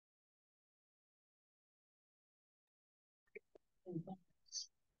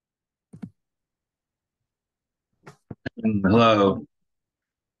Hello,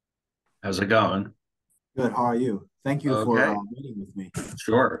 how's it going? Good. How are you? Thank you for Okay, meeting with me.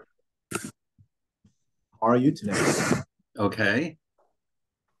 sure. How are you today? Okay.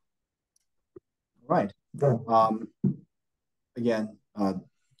 Right. Um, Again,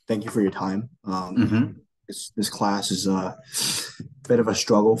 thank you for your time. Hmm. This class is a bit of a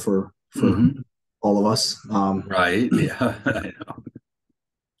struggle for Hmm. all of us. Right. Yeah, I know.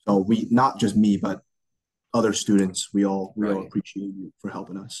 So we, not just me, but other students, we all Right. appreciate you for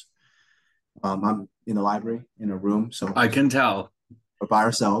helping us. I'm in the library in a room, so I can tell. we're by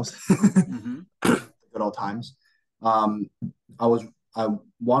ourselves. Hmm. Good old times. Um, I was I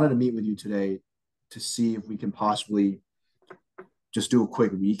wanted to meet with you today to see if we can possibly just do a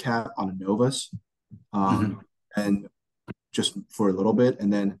quick recap on Novus, Hmm. and just for a little bit,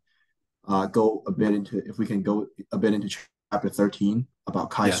 and then go a bit into if we can go a bit into chapter 13 about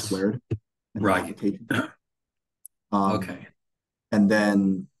Yes. chi-squared and the Right. application. Um, Okay. and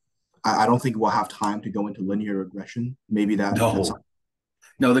then I don't think we'll have time to go into linear regression. Maybe that's No,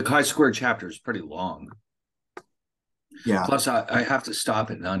 no, the chi-square chapter is pretty long. yeah, Plus, I have to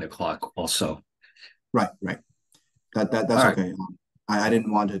stop at 9 o'clock also. right. That's All right. okay. I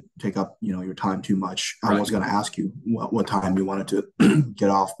didn't want to take up your time too much. I was Right. going to ask you what time you wanted to get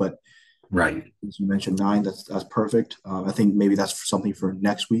off, but Right. as you mentioned 9, that's perfect. I think maybe that's something for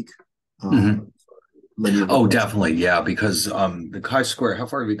next week. Hmm. Linear Oh, regression. definitely. Yeah, because the chi-square, how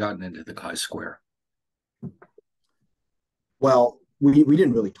far have we gotten into the chi-square? Well, we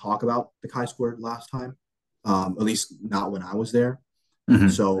didn't really talk about the chi-squared last time, at least not when I was there. Hmm.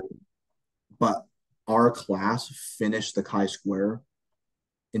 So, but our class finished the chi-square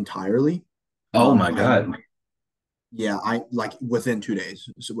entirely. Oh my I God. Yeah, I like within 2 days.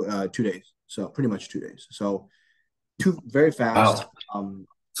 So, 2 days. So pretty much 2 days. So two very fast. Wow.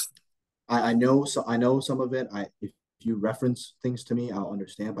 I know, so I know some of it. If you reference things to me, I'll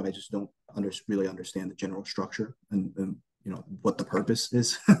understand, but I just don't really understand the general structure and what the purpose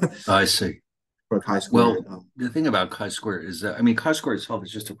is I see. for chi-squared. Well, the thing about chi-square is that, I mean, chi-square itself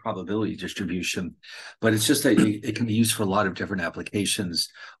is just a probability distribution, but it's just that it can be used for a lot of different applications.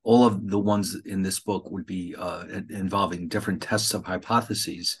 All of the ones in this book would be involving different tests of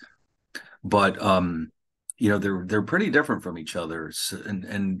hypotheses, but they're pretty different from each other.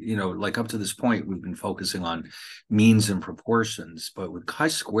 And like up to this point we've been focusing on means and proportions, but with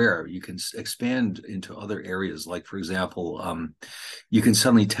chi-square you can expand into other areas, like for example, you can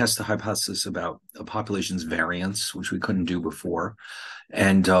suddenly test the hypothesis about a population's variance, which we couldn't do before,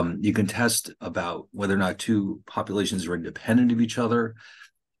 and you can test about whether or not two populations are independent of each other,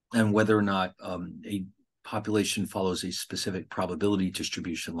 and whether or not a population follows a specific probability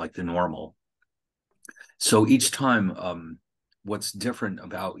distribution like the normal. So each time, what's different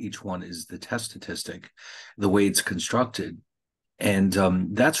about each one is the test statistic, the way it's constructed. And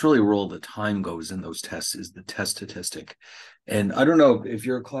that's really where all the time goes in those tests, is the test statistic. And I don't know if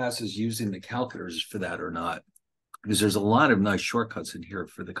your class is using the calculators for that or not, because there's a lot of nice shortcuts in here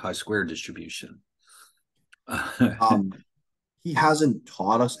for the chi-square distribution. Um, he hasn't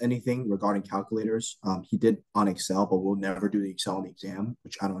taught us anything regarding calculators. He did on Excel, but we'll never do the Excel on the exam,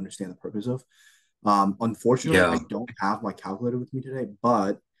 which I don't understand the purpose of. Unfortunately, I Yeah, don't have my calculator with me today,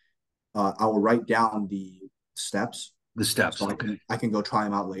 but I will write down the steps the steps. so I Okay. can go try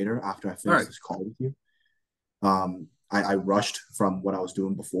them out later after I All finish right. this call with you. I rushed from what I was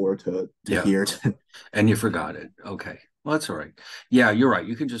doing before to Yeah. here. And you forgot it. Okay. Well, that's all right. Yeah, you're right.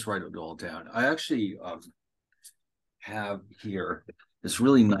 You can just write it all down. I actually have here this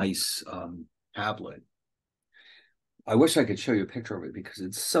really nice tablet. I wish I could show you a picture of it because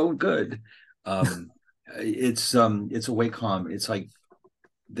it's so good. Um, it's a Wacom. It's like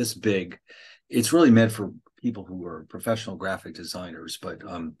this big. It's really meant for people who are professional graphic designers, but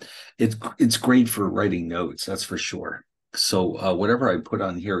it's great for writing notes. That's for sure. So whatever I put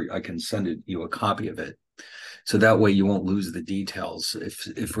on here, I can send you a copy of it. So that way you won't lose the details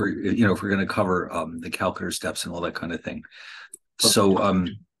if we're if we're going to cover the calculator steps and all that kind of thing. Perfect. So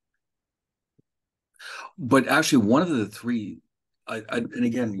but actually, one of the three, and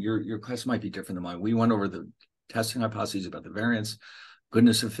again, your class might be different than mine. We went over the testing hypotheses about the variance,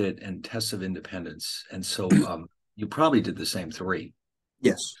 goodness of fit, and tests of independence. And so you probably did the same three.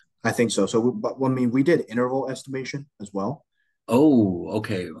 Yes, I think so. But I mean, we did interval estimation as well. Oh,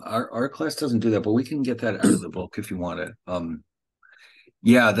 okay. Our class doesn't do that, but we can get that out of the book if you want it.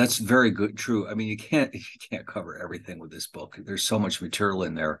 Yeah, that's very good. True. I mean, you can't cover everything with this book. There's so much material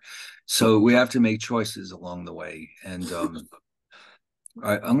in there, so we have to make choices along the way. And all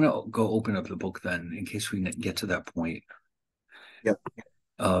right, I'm going to go open up the book then, in case we get to that point. Yep.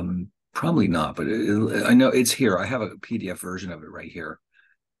 Probably not, but I know it's here. I have a PDF version of it right here.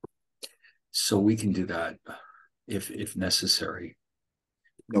 So we can do that if necessary.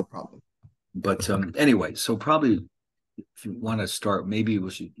 No problem. But anyway, so probably if you want to start, maybe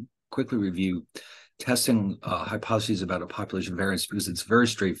we should quickly review testing hypotheses about a population variance because it's very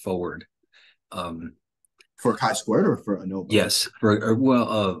straightforward. For chi-squared or for ANOVA? Yes.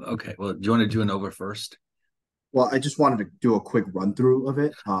 Okay. Well, do you want to do ANOVA first? Well, I just wanted to do a quick run through of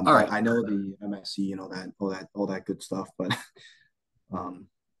it. All right. I know the MSE and all that good stuff, but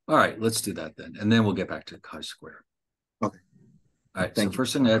all right, let's do that then, and then we'll get back to chi-square. Okay. All right. So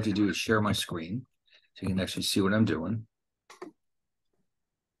first thing I have to do is share my screen, so you can actually see what I'm doing.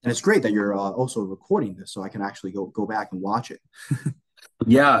 And it's great that you're also recording this, so I can actually go back and watch it.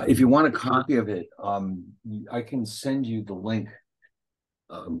 Yeah, if you want a copy of it, I can send you the link.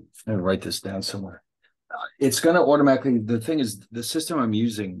 I'm gonna write this down somewhere. It's going to automatically. The thing is, the system I'm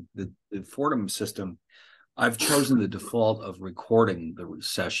using, the Fortum system, I've chosen the default of recording the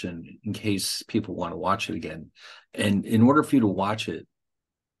session in case people want to watch it again. And in order for you to watch it,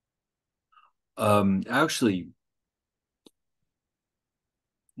 actually,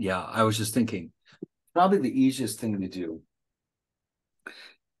 yeah, I was just thinking, probably the easiest thing to do,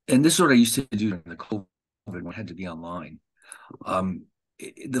 and this is what I used to do in the COVID when I had to be online.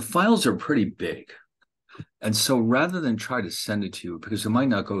 The files are pretty big. And so rather than try to send it to you, because it might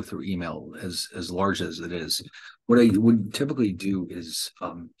not go through email as large as it is, what I would typically do is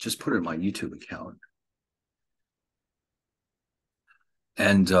just put it in my YouTube account.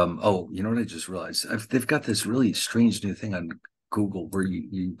 And oh, you know what I just realized? They've got this really strange new thing on Google where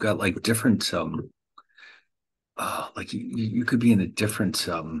you've got like different like you could be in a different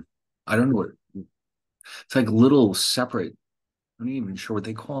I don't know what it's like little separate, I'm not even sure what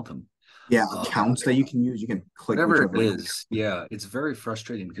they call them. Yeah, accounts that you can use. You can click whatever it is. Yeah, it's very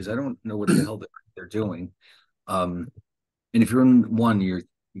frustrating because I don't know what the hell they're doing. And if you're in one, you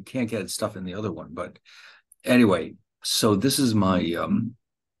can't get stuff in the other one. But anyway, so this is my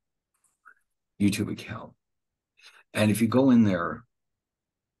YouTube account, and if you go in there,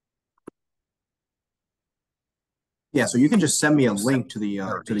 yeah, so you can just send me a link to the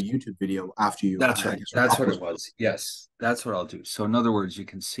YouTube video after you. That's right. That's what it was. Yes, that's what I'll do. So in other words, you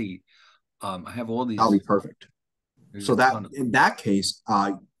can see. I have all these. That'll be perfect. So that in that case,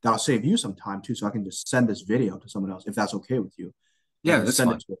 that'll save you some time too. So I can just send this video to someone else if that's okay with you. Yeah, that's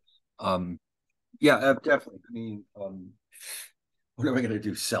fine. Yeah, definitely. I mean, what am I going to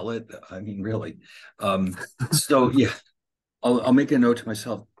do? Sell it? I mean, really. So yeah, I'll make a note to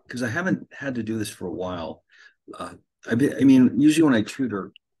myself because I haven't had to do this for a while. I mean, usually when I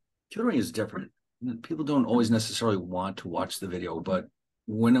tutoring is different. People don't always necessarily want to watch the video, but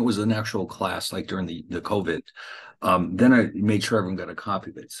when it was an actual class, like during the COVID, then I made sure everyone got a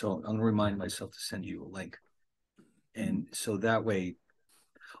copy of it. So I'm going to remind myself to send you a link. And so that way,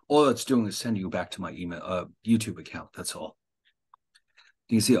 all it's doing is sending you back to my email, YouTube account. That's all.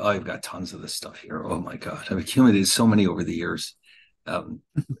 You can see, oh, I've got tons of this stuff here. Oh my God. I've accumulated so many over the years. I'll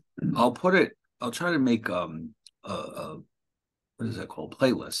try to make, what is that called?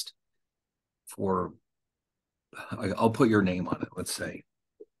 Playlist for, I'll put your name on it, let's say.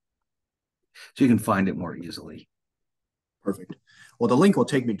 So you can find it more easily. Perfect. Well, the link will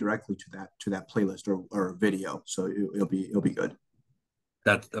take me directly to that playlist or video, so it'll be good.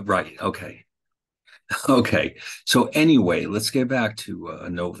 That's right. Okay. Okay. So anyway, let's get back to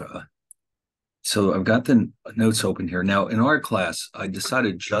ANOVA. So I've got the notes open here. Now, in our class, I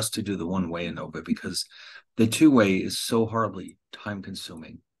decided just to do the one-way ANOVA because the two-way is so horribly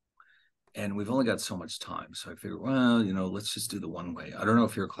time-consuming. And we've only got so much time. So I figured, well, let's just do the one way. I don't know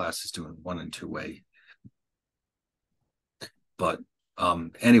if your class is doing 1 and 2 way. But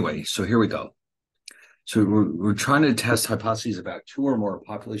anyway, so here we go. So we're trying to test hypotheses about 2 or more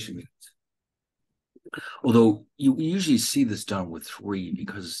population units. Although you usually see this done with 3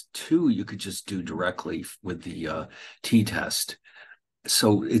 because 2 you could just do directly with the t-test.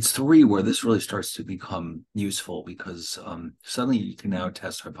 So it's 3 where this really starts to become useful because suddenly you can now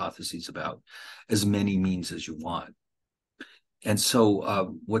test hypotheses about as many means as you want. And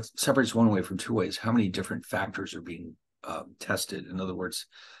so what separates one way from 2 ways, how many different factors are being tested? In other words,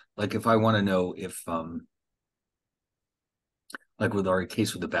 like if I want to know if, like with our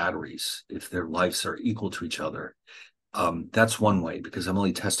case with the batteries, if their lives are equal to each other, that's one way because I'm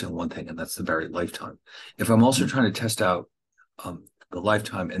only testing one thing and that's the battery lifetime. If I'm also trying to test out the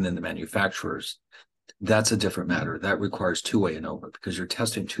lifetime and then the manufacturers, that's a different matter. That requires 2-way ANOVA because you're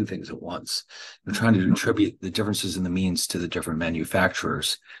testing 2 things at once. You're trying to attribute the differences in the means to the different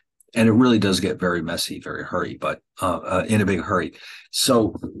manufacturers. And it really does get very messy, very hurry, but in a big hurry.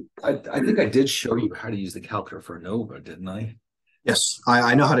 So I think I did show you how to use the calculator for ANOVA, didn't I? Yes,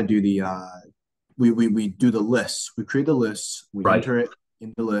 I know how to do the we do the lists. We create the lists, we Right. enter it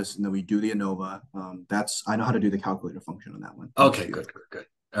in the list, and then we do the ANOVA. That's I know how to do the calculator function on that one. Okay, good.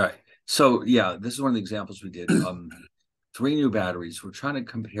 All right. So yeah, this is one of the examples we did. Three new batteries. We're trying to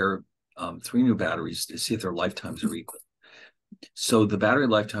compare three new batteries to see if their lifetimes are equal. So the battery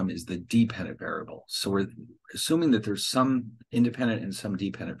lifetime is the dependent variable. So we're assuming that there's some independent and some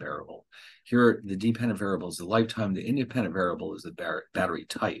dependent variable. Here, the dependent variable is the lifetime. The independent variable is the battery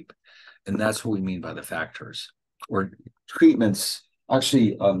type. And that's what we mean by the factors or treatments.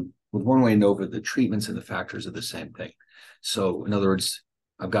 Actually, with one-way ANOVA, the treatments and the factors are the same thing. So in other words,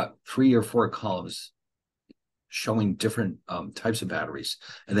 I've got 3 or 4 columns showing different types of batteries.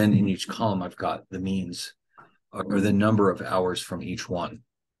 And then in each column, I've got the means or the number of hours from each one.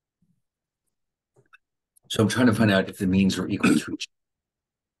 So I'm trying to find out if the means are equal to each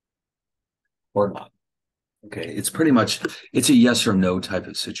or not. Okay, it's pretty much, it's a yes or no type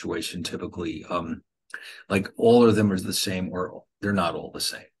of situation typically. Like all of them are the same or they're not all the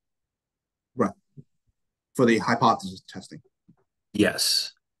same. Right. For the hypothesis testing.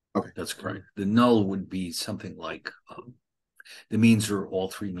 Yes. Okay. That's correct. The null would be something like the means are all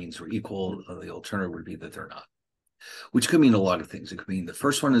 3 means are equal. The alternative would be that they're not, which could mean a lot of things. It could mean the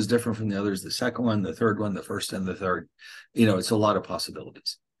first one is different from the others, the second one, the third one, the first and the third. It's a lot of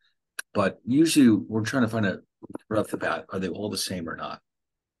possibilities. But usually we're trying to find out right off the bat, are they all the same or not?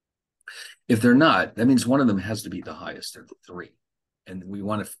 If they're not, that means one of them has to be the highest of the 3. And we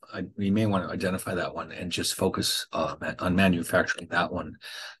may want to identify that one and just focus on manufacturing that one.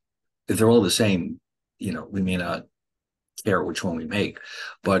 If they're all the same, we may not care which one we make,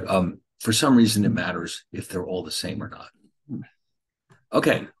 but for some reason it matters if they're all the same or not.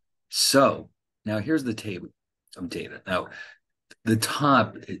 Okay, so now here's the table of data. Now, the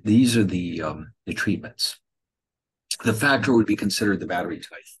top, these are the treatments. The factor would be considered the battery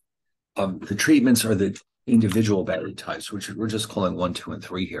type. The treatments are the individual battery types, which we're just calling 1, 2, and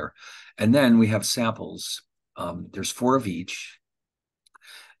 3 here. And then we have samples. There's 4 of each.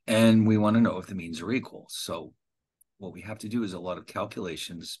 And we want to know if the means are equal. So what we have to do is a lot of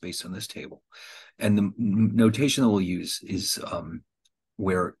calculations based on this table. And the notation that we'll use is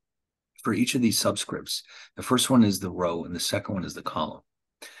where for each of these subscripts, the first one is the row and the second one is the column.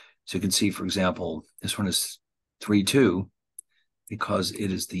 So you can see, for example, this one is 3, 2, because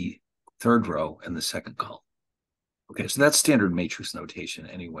it is the third row and the second column. Okay, so that's standard matrix notation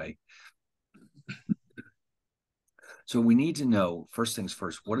anyway. So we need to know, first things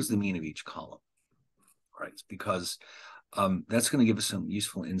first, what is the mean of each column? Right, because that's going to give us some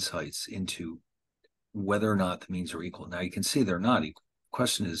useful insights into whether or not the means are equal. Now you can see they're not equal. The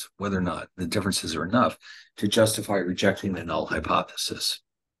question is whether or not the differences are enough to justify rejecting the null hypothesis.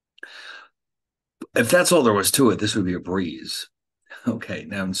 If that's all there was to it, this would be a breeze. Okay,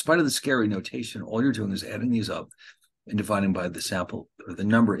 now in spite of the scary notation, all you're doing is adding these up and dividing by the sample or the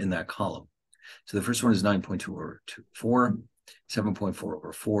number in that column. So the first one is 9.2 over 4, 7.4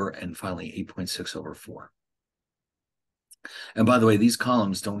 over 4, and finally 8.6 over 4. And by the way, these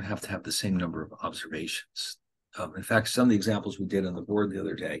columns don't have to have the same number of observations. In fact, some of the examples we did on the board the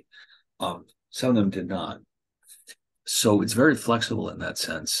other day, some of them did not. So it's very flexible in that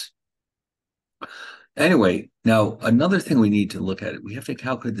sense. Anyway, now another thing we need to look at, we have to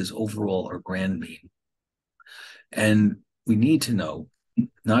calculate this overall or grand mean. And we need to know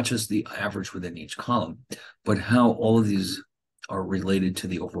not just the average within each column, but how all of these are related to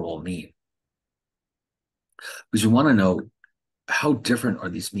the overall mean. Because you want to know how different are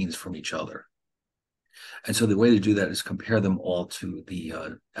these means from each other. And so the way to do that is compare them all to the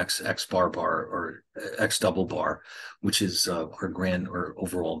x bar or x double bar, which is our grand or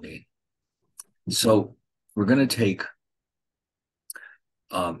overall mean. So we're going to take,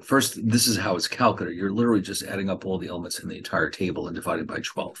 first, this is how it's calculated. You're literally just adding up all the elements in the entire table and dividing by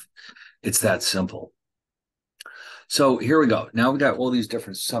 12. It's that simple. So here we go. Now we've got all these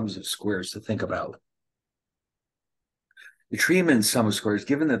different sums of squares to think about. The treatment sum of squares,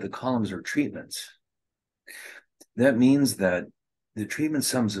 given that the columns are treatments, that means that the treatment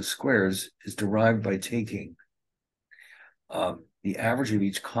sums of squares is derived by taking the average of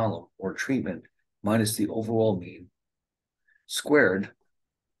each column or treatment minus the overall mean squared.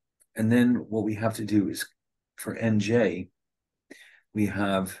 And then what we have to do is for nj, we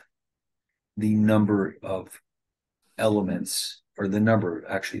have the number of elements, or the number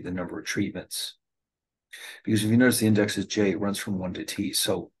of treatments. Because if you notice the index is j, it runs from 1 to t.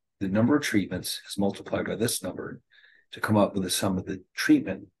 So the number of treatments is multiplied by this number to come up with the sum of the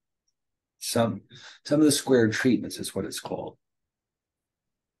treatment Some some of the square treatments is what it's called.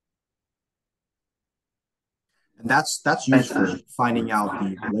 And that's used for finding out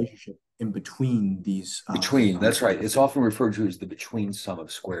the relationship in between these Between, that's right. It's often referred to as the between sum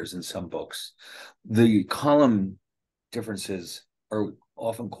of squares in some books. The column differences are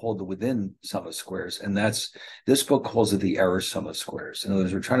often called the within sum of squares, and this book calls it the error sum of squares. In other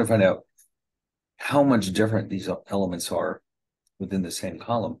words, we're trying to find out how much different these elements are within the same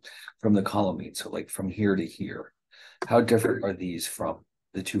column from the column mean. So like from here to here, how different are these from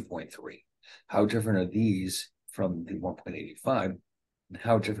the 2.3? How different are these from the 1.85? And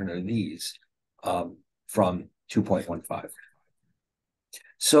how different are these from 2.15?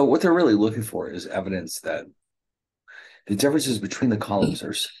 So what they're really looking for is evidence that the differences between the columns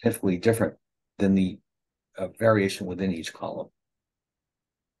are significantly different than the variation within each column.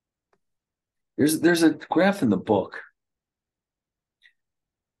 There's a graph in the book.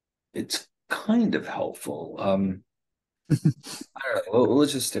 It's kind of helpful. I don't know.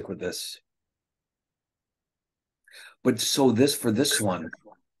 Let's just stick with this. But so for this one,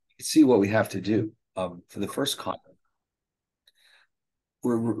 you see what we have to do. For the first column,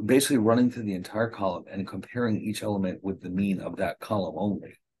 we're basically running through the entire column and comparing each element with the mean of that column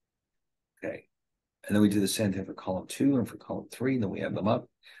only. Okay. And then we do the same thing for column 2 and for column 3, and then we add them up.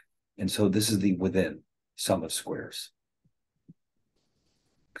 And so this is the within sum of squares.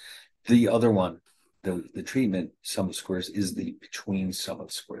 The other one, the treatment sum of squares, is the between sum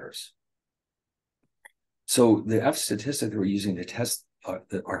of squares. So the F statistic that we're using to test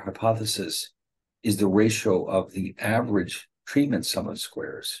our hypothesis is the ratio of the average treatment sum of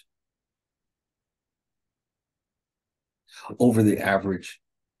squares over the average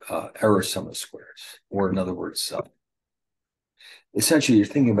error sum of squares, or in other words, essentially you're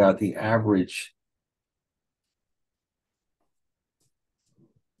thinking about the average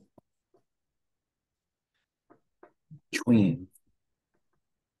between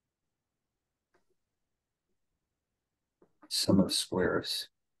sum of squares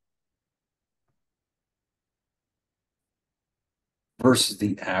versus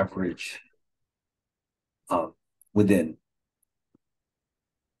the average within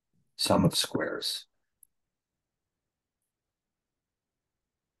sum of squares.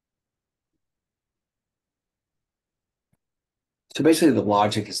 So basically the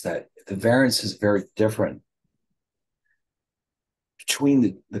logic is that if the variance is very different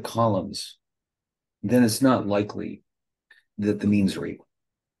between the columns, then it's not likely that the means are equal.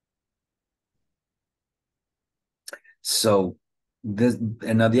 So this,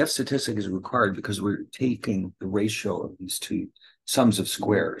 and now the F statistic is required because we're taking the ratio of these two sums of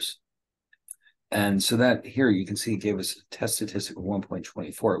squares. And so that here you can see it gave us a test statistic of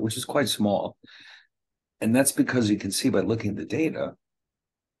 1.24, which is quite small. And that's because you can see by looking at the data,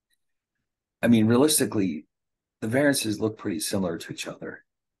 I mean, realistically, the variances look pretty similar to each other.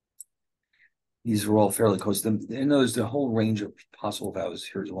 These are all fairly close. There's the whole range of possible values.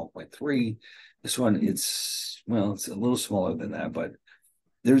 Here's 1.3. This one, it's a little smaller than that, but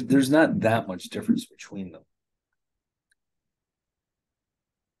there's not that much difference between them.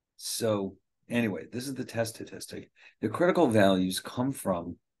 So anyway, this is the test statistic. The critical values come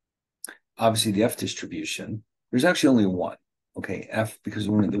from, obviously, the F distribution. There's actually only one. Okay, F, because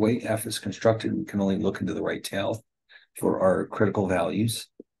the way F is constructed, we can only look into the right tail for our critical values.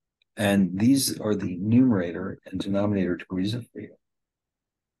 And these are the numerator and denominator degrees of freedom.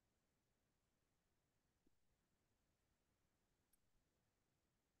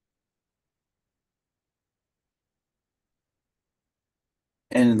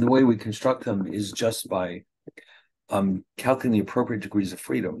 And the way we construct them is just by calculating the appropriate degrees of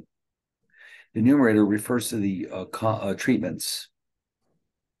freedom. The numerator refers to the treatments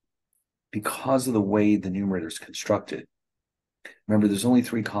because of the way the numerator is constructed. Remember, there's only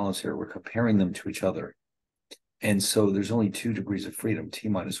 3 columns here. We're comparing them to each other. And so there's only 2 degrees of freedom, t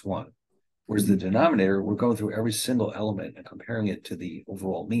minus 1. Whereas the denominator, we're going through every single element and comparing it to the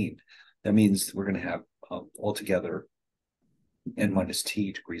overall mean. That means we're going to have altogether n minus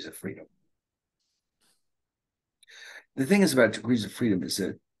t degrees of freedom. The thing is about degrees of freedom is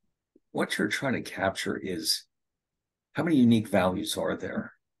that what you're trying to capture is how many unique values are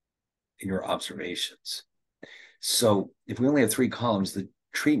there in your observations. So if we only have 3 columns, the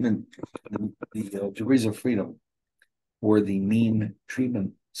degrees of freedom for the mean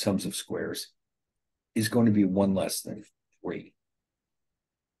treatment sums of squares is going to be 1 less than 3,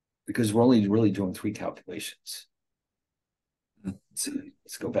 because we're only really doing 3 calculations.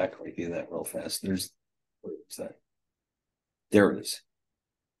 Let's go back and review that real fast. Where is that? There it is.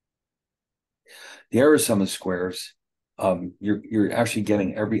 The error sum of squares you're actually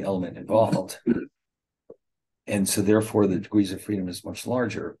getting every element involved. And so therefore the degrees of freedom is much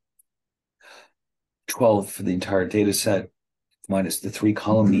larger. 12 for the entire data set minus the 3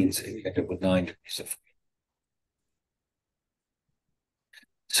 column means, and you end up with 9 degrees of freedom.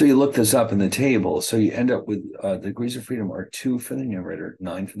 So you look this up in the table. So you end up with degrees of freedom are 2 for the numerator,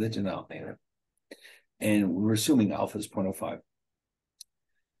 9 for the denominator. And we're assuming alpha is 0.05.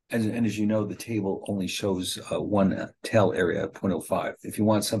 And as you know, the table only shows one tail area of 0.05. If you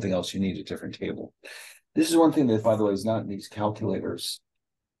want something else, you need a different table. This is one thing that, by the way, is not in these calculators.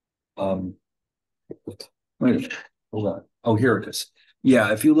 Wait, hold on. Oh, here it is.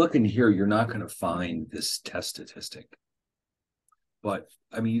 Yeah, if you look in here, you're not going to find this test statistic. But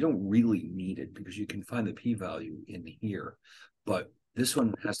I mean, you don't really need it because you can find the p-value in here. But this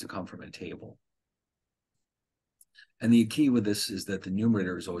one has to come from a table. And the key with this is that the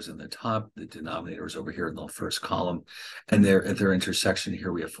numerator is always in the top, the denominator is over here in the first column, and there at their intersection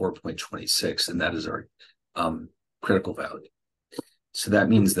here we have 4.26, and that is our critical value. So that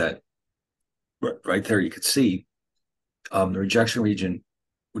means that right there you could see the rejection region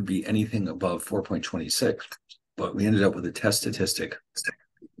would be anything above 4.26, but we ended up with a test statistic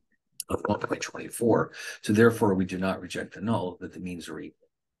of 1.24. So therefore we do not reject the null, that the means are equal.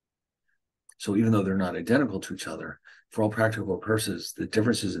 So even though they're not identical to each other, for all practical purposes, the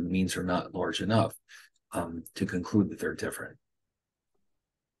differences in the means are not large enough to conclude that they're different.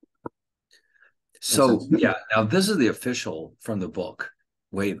 So yeah, now this is the official from the book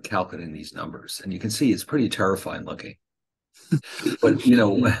way of calculating these numbers. And you can see it's pretty terrifying looking. But, you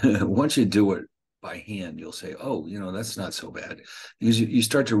know, once you do it by hand, you'll say, oh, you know, that's not so bad. Because you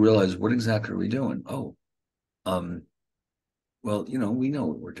start to realize, what exactly are we doing? Oh, well, you know, we know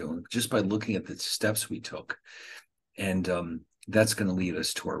what we're doing just by looking at the steps we took. And that's going to lead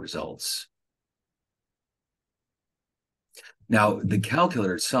us to our results. Now, the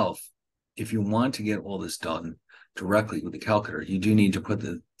calculator itself, if you want to get all this done directly with the calculator, you do need to put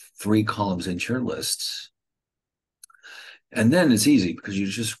the 3 columns into your lists. And then it's easy because you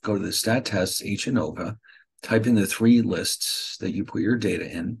just go to the stat tests, H and ANOVA, type in the 3 lists that you put your data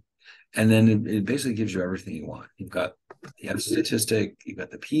in, and then it basically gives you everything you want. You've got the F statistic, you've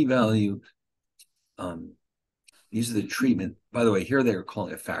got the p-value. These are the treatment. By the way, here they're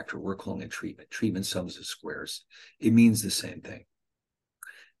calling it a factor. We're calling it treatment. Treatment sums of squares. It means the same thing.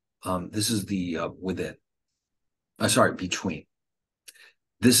 This is the within. Sorry, between.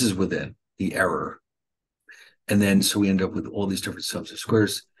 This is within the error. And then so we end up with all these different sums of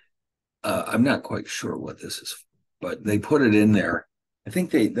squares. I'm not quite sure what this is, but they put it in there. I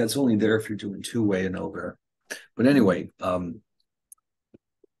think that's only there if you're doing 2-way ANOVA. But anyway,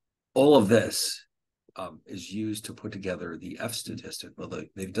 all of this is used to put together the F statistic. Well,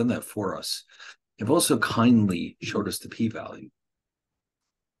 they've done that for us. They've also kindly showed us the p-value.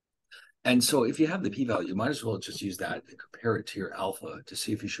 And so if you have the p-value, you might as well just use that and compare it to your alpha to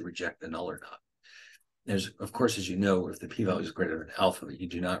see if you should reject the null or not. There's, of course, as you know, if the p-value is greater than alpha, you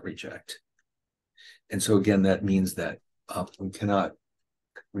do not reject. And so again, that means that we cannot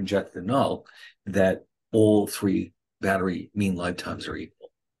reject the null, that all 3 battery mean lifetimes are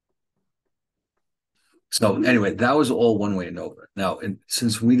equal. So anyway, that was all 1-way ANOVA. Now, and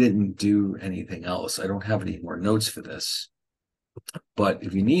since we didn't do anything else, I don't have any more notes for this. But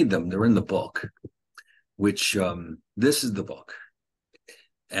if you need them, they're in the book, which this is the book.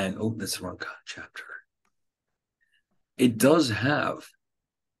 And, oh, that's the wrong chapter. It does have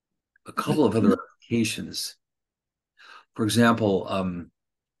a couple of other applications. For example,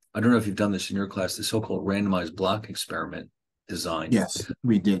 I don't know if you've done this in your class, the so-called randomized block experiment design. Yes,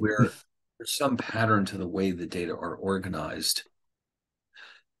 we did. Where there's some pattern to the way the data are organized,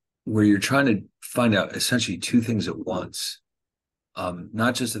 where you're trying to find out essentially 2 things at once.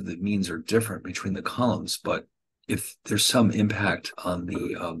 Not just that the means are different between the columns, but if there's some impact on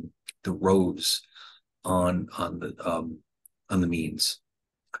the rows on the means.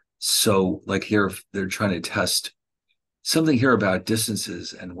 So like here, if they're trying to test something here about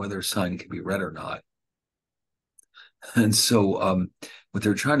distances and whether a sign can be read or not. And so what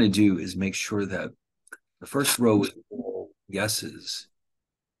they're trying to do is make sure that the first row is all yeses.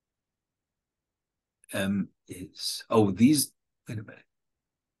 M is, oh, these, wait a minute.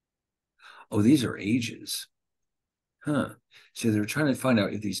 Oh, these are ages. Huh. So they're trying to find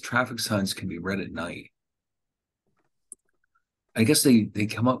out if these traffic signs can be read at night. I guess they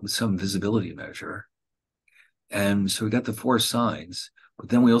come up with some visibility measure. And so we got the 4 signs, but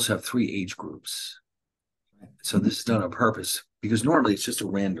then we also have 3 age groups. So this is done on purpose because normally it's just a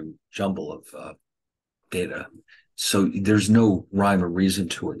random jumble of data. So there's no rhyme or reason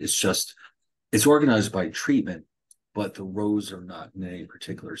to it. It's organized by treatment but the rows are not in any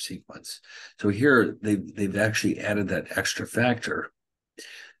particular sequence. So here they've actually added that extra factor,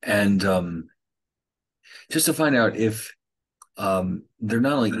 and just to find out if they're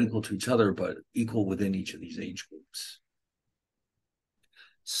not only equal to each other, but equal within each of these age groups.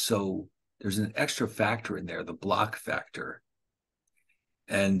 So there's an extra factor in there, the block factor.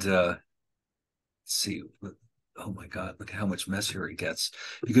 And let's see, oh my God, look how much messier it gets,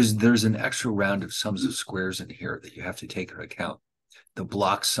 because there's an extra round of sums of squares in here that you have to take into account, the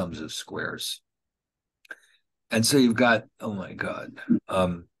block sums of squares. And so you've got, oh my God.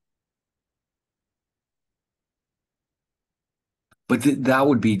 But that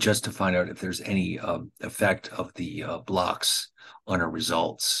would be just to find out if there's any effect of the blocks on our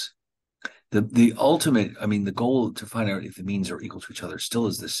results. The ultimate, I mean, the goal to find out if the means are equal to each other still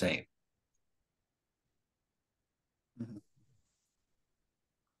is the same.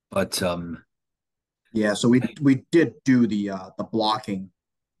 But yeah, so we did do the blocking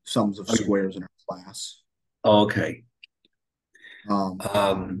sums of squares in our class. Okay.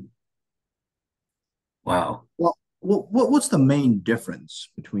 Wow. Well, what's the main difference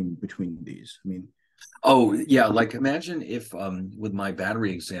between these? I mean, oh yeah, like imagine if with my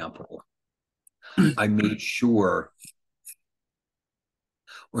battery example, I made sure,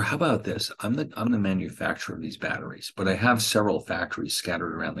 or how about this? I'm the manufacturer of these batteries, but I have several factories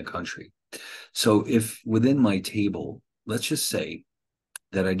scattered around the country. So if within my table, let's just say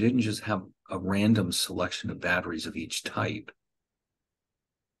that I didn't just have a random selection of batteries of each type.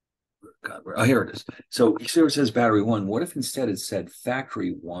 God, oh, here it is. So you see where it says battery one. What if instead it said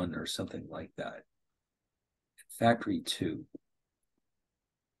factory one or something like that? Factory two.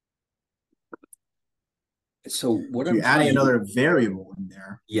 So what you're adding another variable in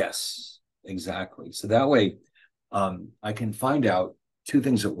there. Yes, exactly. So that way I can find out two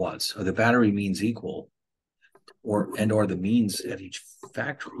things at once. Are the battery means equal, or the means at each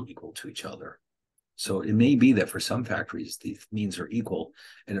factory equal to each other? So it may be that for some factories, the means are equal,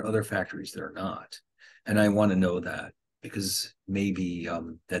 and in other factories, they're not. And I want to know that, because maybe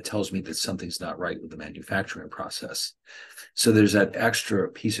that tells me that something's not right with the manufacturing process. So there's that extra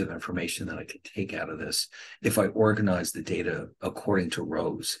piece of information that I can take out of this if I organize the data according to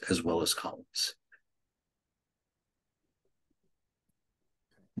rows as well as columns.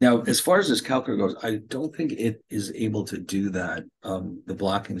 Now, as far as this calculator goes, I don't think it is able to do that, the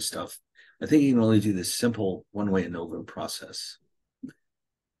blocking stuff. I think you can only do this simple one-way ANOVA process.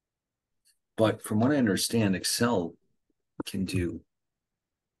 But from what I understand, Excel can do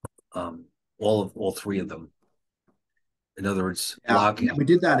all three of them. In other words, yeah, blocking. We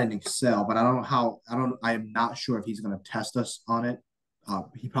did that in Excel, but I don't know how. I am not sure if he's going to test us on it.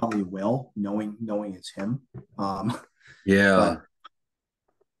 He probably will, knowing it's him. Yeah.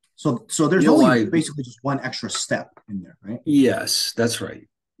 So there's only basically just one extra step in there, right? Yes, that's right.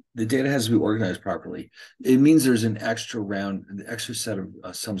 The data has to be organized properly. It means there's an extra round, an extra set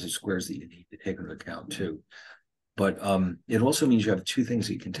of sums of squares that you need to take into account too. But it also means you have two things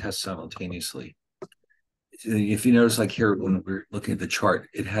that you can test simultaneously. If you notice, like here, when we're looking at the chart,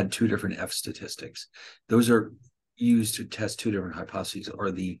 it had two different F statistics. Those are used to test two different hypotheses. Or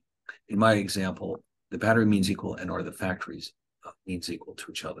in my example, the battery means equal, and or the factories means equal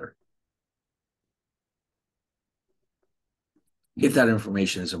to each other. If that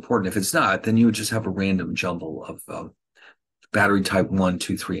information is important. If it's not, then you would just have a random jumble of battery type 1,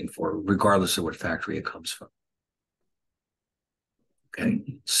 2, 3, and 4, regardless of what factory it comes from. Okay,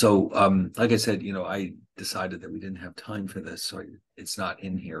 so like I said, I decided that we didn't have time for this, so it's not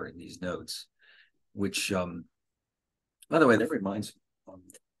in here in these notes. Which, by the way, that reminds me.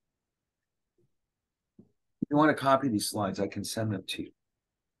 If you want to copy these slides, I can send them to you.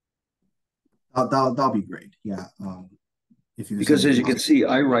 That'll be great. Yeah. Because as you can see,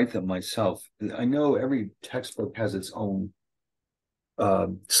 I write them myself. I know every textbook has its own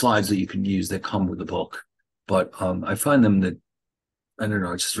slides that you can use that come with the book, but I find them that, I don't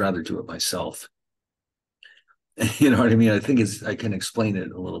know, I'd just rather do it myself. You know what I mean? I think I can explain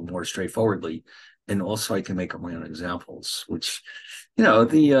it a little more straightforwardly, and also I can make up my own examples, which,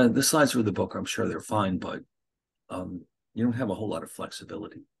 the slides for the book, I'm sure they're fine, but you don't have a whole lot of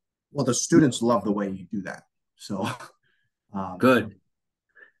flexibility. Well, the students love the way you do that. So good.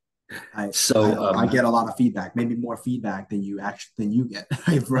 I get a lot of feedback, maybe more feedback than you get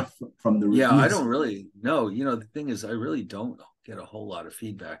from the reviews. Yeah, I don't really know. The thing is, I really don't get a whole lot of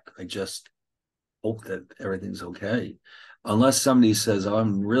feedback. I just hope that everything's okay, unless somebody says, "Oh,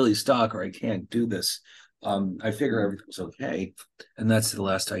 I'm really stuck," or "I can't do this." I figure everything's okay, and that's the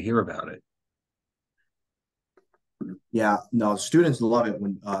last I hear about it. Yeah, no, students love it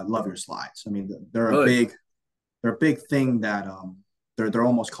when love your slides. I mean, they're a big they're a big thing that they're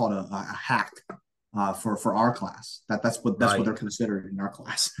almost called a hack for our class. That's what Right. they're considered in our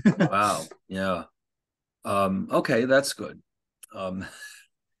class. Wow. Yeah. Okay, that's good. Um,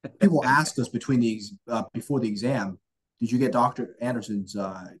 People ask us before the exam, did you get Dr. Anderson's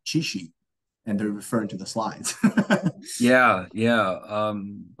cheat sheet? And they're referring to the slides. yeah, yeah.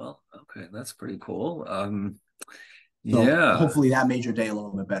 Well, okay, that's pretty cool. So Yeah, hopefully that made your day a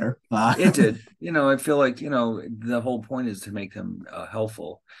little bit better. it did. I feel like, the whole point is to make them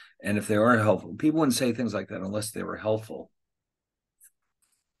helpful. And if they are helpful, people wouldn't say things like that unless they were helpful.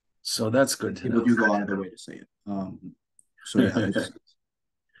 So that's good to People know. do go out of their way to say it. So yeah,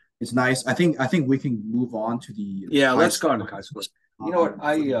 it's nice. I think we can move on to the Yeah, high let's go on to school. Chi-Square. You know what?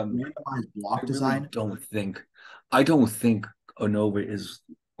 For the randomized I block really design. don't think ANOVA is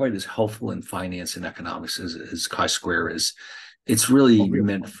quite as helpful in finance and economics as Chi-Square is. It's Oh, really really?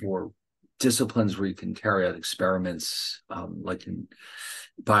 meant for disciplines where you can carry out experiments, like in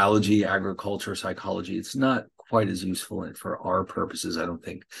biology, agriculture, psychology. It's not quite as useful for our purposes, I don't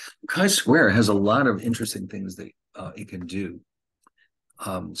think. Chi-Square has a lot of interesting things that it can do.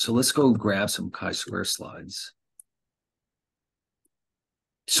 So let's go grab some Chi-Square slides.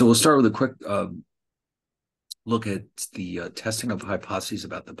 So we'll start with a quick look at the testing of hypotheses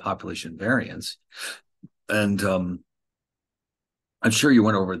about the population variance. And I'm sure you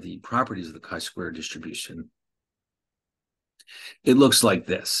went over the properties of the chi-square distribution. It looks like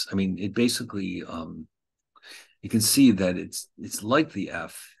this. I mean, it basically, you can see that it's like the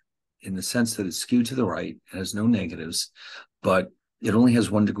F in the sense that it's skewed to the right, it has no negatives, but it only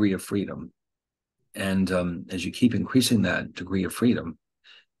has 1 degree of freedom. And as you keep increasing that degree of freedom,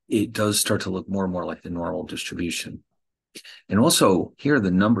 it does start to look more and more like the normal distribution. And also here, the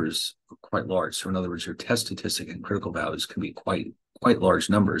numbers are quite large. So in other words, your test statistic and critical values can be quite large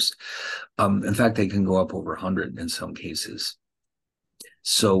numbers. In fact, they can go up over 100 in some cases.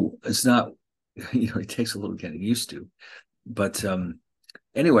 So it's not, it takes a little getting used to. But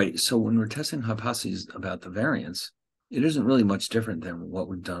anyway, so when we're testing hypotheses about the variance, it isn't really much different than what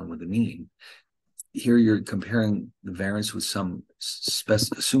we've done with the mean. Here you're comparing the variance with some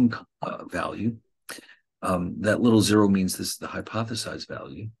assumed value. That little zero means this is the hypothesized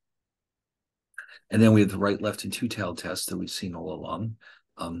value. And then we have the right, left, and two-tailed tests that we've seen all along.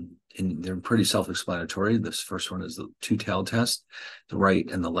 And they're pretty self-explanatory. This first one is the two-tailed test, the right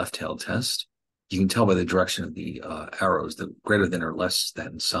and the left-tailed test. You can tell by the direction of the arrows, the greater than or less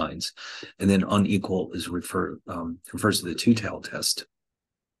than signs. And then unequal is refers to the two-tailed test.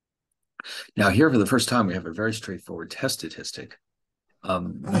 Now here, for the first time, we have a very straightforward test statistic.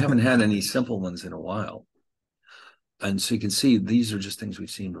 We haven't had any simple ones in a while. And so you can see these are just things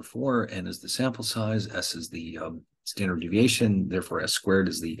we've seen before. N is the sample size, S is the standard deviation, therefore S squared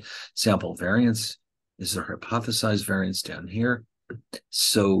is the sample variance. This is our hypothesized variance down here.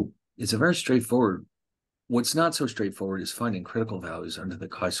 So it's a very straightforward. What's not so straightforward is finding critical values under the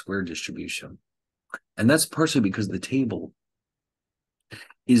chi-square distribution. And that's partially because the table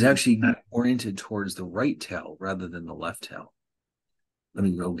is actually oriented towards the right tail rather than the left tail. Let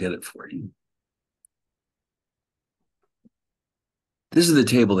me go get it for you. This is the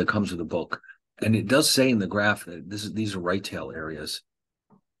table that comes with the book, and it does say in the graph that these are right tail areas.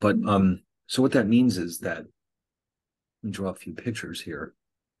 But so what that means is that, let me draw a few pictures here.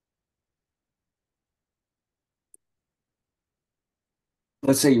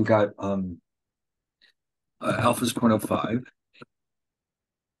 Let's say you've got alpha is 0.05.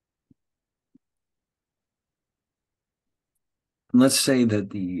 And let's say that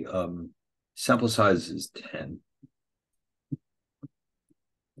the sample size is 10.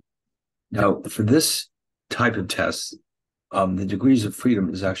 Now, for this type of test, the degrees of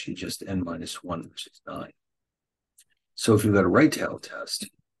freedom is actually just n minus 1 versus 9. So if you've got a right tail test,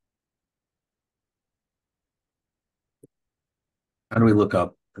 how do we look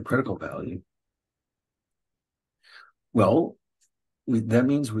up the critical value? Well, that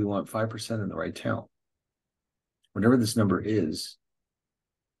means we want 5% in the right tail. Whatever this number is,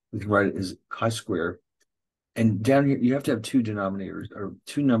 we can write it as chi-square. And down here, you have to have two denominators or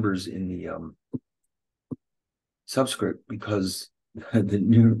two numbers in the subscript because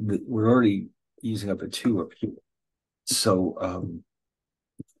we're already using up a 2 up here. So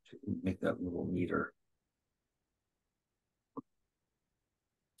make that a little neater.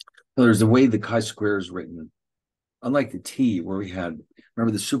 Well, there's the way the chi-square is written. Unlike the T, where we had,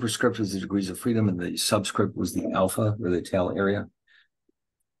 remember the superscript was the degrees of freedom and the subscript was the alpha or the tail area?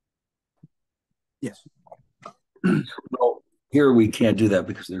 Yes. Well, here we can't do that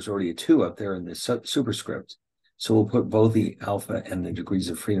because there's already a 2 up there in the superscript. So we'll put both the alpha and the degrees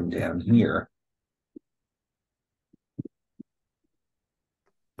of freedom down here.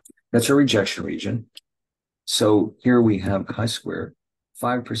 That's a rejection region. So here we have chi-square.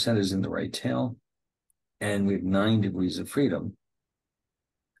 5% is in the right tail, and we have 9 degrees of freedom.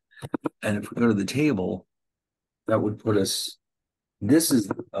 And if we go to the table, that would put us, this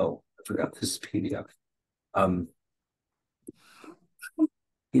is, oh, I forgot, this is PDF.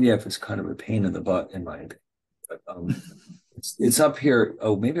 PDF is kind of a pain in the butt in my opinion. But, it's up here.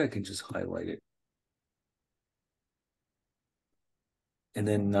 Oh, maybe I can just highlight it. And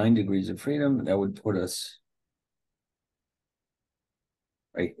then 9 degrees of freedom, that would put us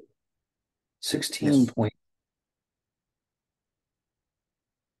right 16 point.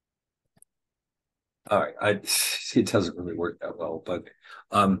 All right, it doesn't really work that well, but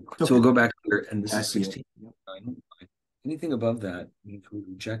so we'll go back here, and this is 16. Anything above that means we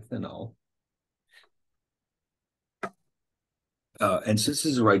reject the null. And since this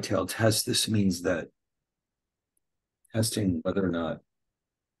is a right tail test, this means that testing whether or not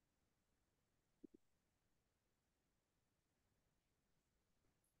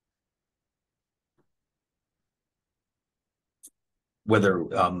whether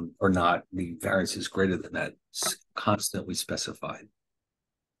or not the variance is greater than that constantly specified.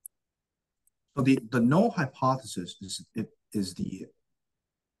 So the null hypothesis is the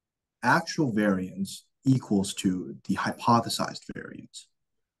actual variance equals to the hypothesized variance.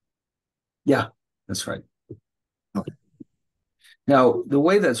 Yeah, that's right. Okay. Now, the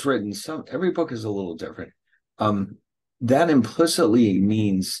way that's written, every book is a little different. That implicitly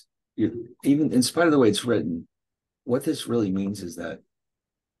means, even in spite of the way it's written, what this really means is that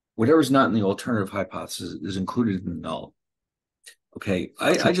whatever's not in the alternative hypothesis is included in the null. Okay,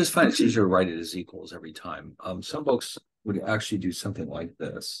 I just find it's easier to write it as equals every time. Some books would actually do something like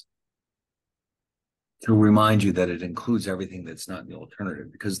this to remind you that it includes everything that's not in the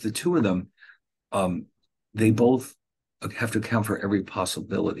alternative, because the two of them, they both have to account for every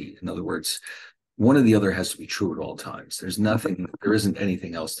possibility. In other words, one or the other has to be true at all times. There isn't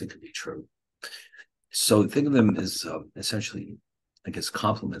anything else that could be true. So think of them as essentially, I guess,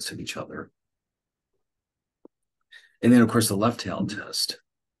 complements of each other. And then, of course, the left tail test.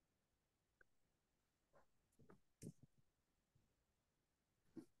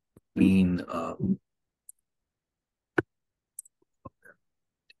 Mean I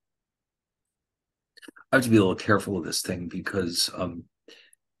have to be a little careful of this thing because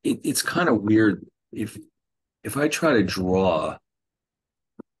it's kind of weird if I try to draw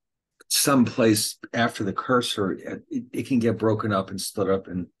someplace after the cursor, it can get broken up and split up,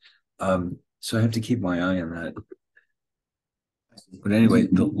 and so I have to keep my eye on that. But anyway,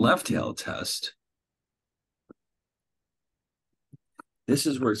 the left tail test, this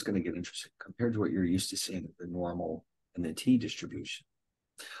is where it's going to get interesting compared to what you're used to seeing with the normal and the t distribution,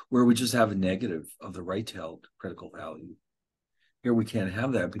 where we just have a negative of the right tailed critical value. Here we can't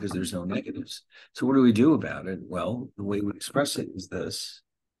have that because there's no negatives. So what do we do about it? Well, the way we express it is this.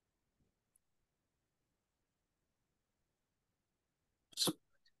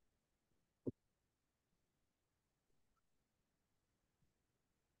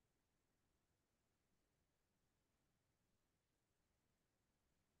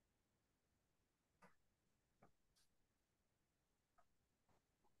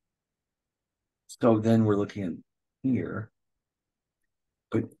 So then we're looking at here.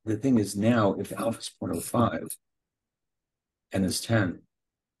 But the thing is now, if alpha is 0.05 and is 10,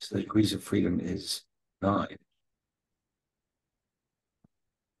 so the degrees of freedom is 9.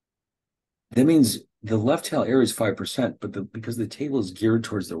 That means the left tail area is 5%, but because the table is geared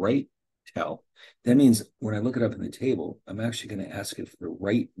towards the right tail, that means when I look it up in the table, I'm actually going to ask it for the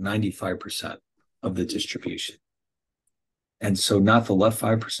right 95% of the distribution. And so not the left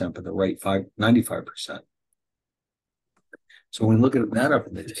 5%, but the right 95%. So when we look at that up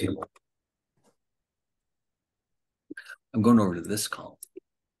in the table, I'm going over to this column.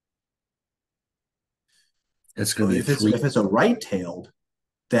 That's going to be if it's a right-tailed,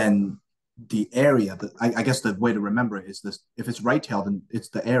 then the area, I guess the way to remember it is this: if it's right-tailed, then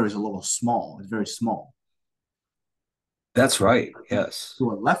the area is a little small. It's very small. That's right. Yes. To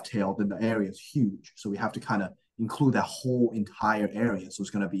a left-tailed, then the area is huge. So we have to kind of include that whole entire area. So it's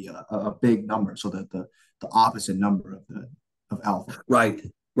going to be a big number. So that the opposite number of alpha. Right.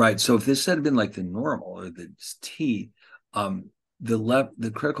 Right. So if this had been like the normal or the t,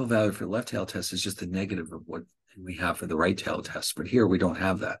 the critical value for the left tail test is just the negative of what we have for the right tail test. But here we don't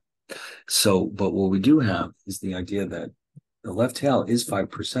have that. So, but what we do have is the idea that the left tail is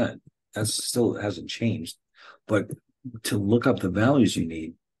 5%. That still hasn't changed. But to look up the values you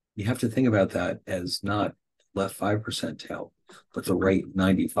need, you have to think about that as not left 5% tail, but the right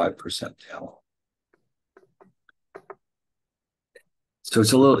 95% tail. So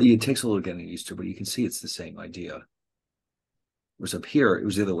it's a little, it takes a little getting used to, but you can see it's the same idea. Whereas up here, it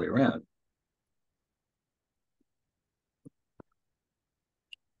was the other way around.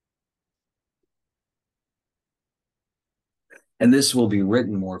 And this will be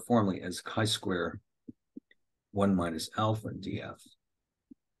written more formally as chi-square 1 minus alpha df.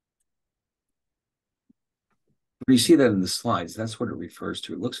 When you see that in the slides, that's what it refers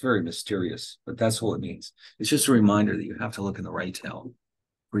to. It looks very mysterious, but that's all it means. It's just a reminder that you have to look in the right tail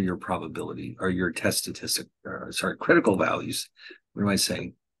for your probability or your test statistic, sorry, critical values. What am I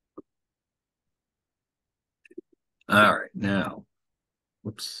saying? All right, now,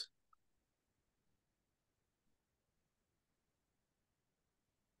 whoops.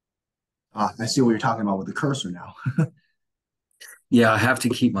 I see what you're talking about with the cursor now. Yeah, I have to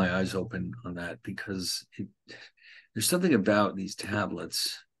keep my eyes open on that because there's something about these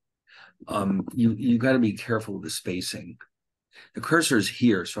tablets. You got to be careful with the spacing. The cursor is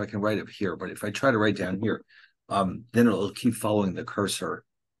here, so I can write up here. But if I try to write down here, then it'll keep following the cursor,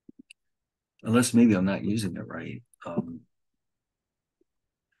 unless maybe I'm not using it right. Okay.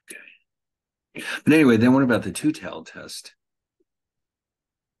 But anyway, then what about the two-tailed test?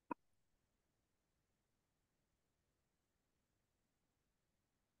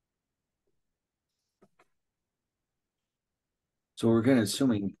 So we're going to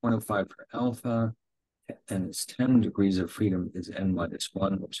assuming 0.05 for alpha, and its 10 degrees of freedom is n minus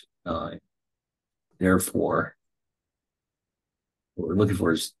 1, which is 9. Therefore, what we're looking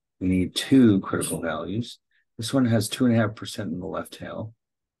for is we need two critical values. This one has 2.5% in the left tail,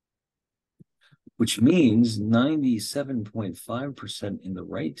 which means 97.5% in the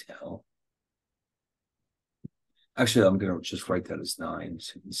right tail. Actually, I'm going to just write that as 9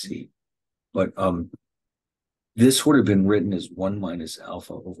 so you can see. But this would have been written as 1 minus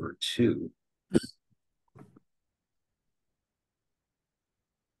alpha over 2.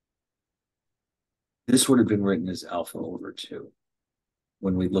 This would have been written as alpha over 2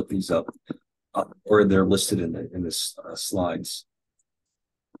 when we look these up, or they're listed in the slides.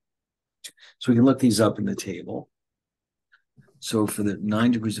 So we can look these up in the table. So for the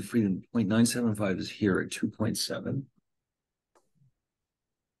 9 degrees of freedom, 0.975 is here at 2.7.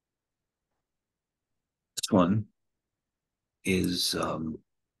 This one is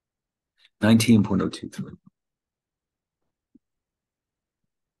 19.023.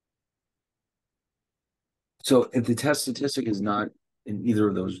 So if the test statistic is not in either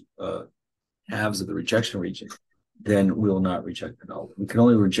of those halves of the rejection region, then we'll not reject it all. We can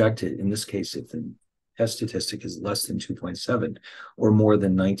only reject it in this case if the test statistic is less than 2.7 or more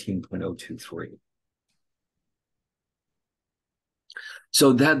than 19.023.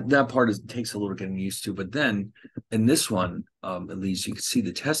 So that part takes a little getting used to, but then in this one, at least you can see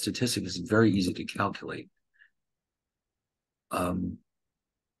the test statistic is very easy to calculate.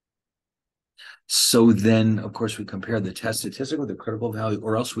 So then, of course, we compare the test statistic with the critical value,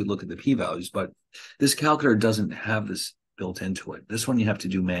 or else we look at the p-values. But this calculator doesn't have this built into it. This one you have to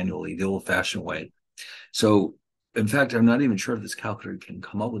do manually, the old-fashioned way. So, in fact, I'm not even sure if this calculator can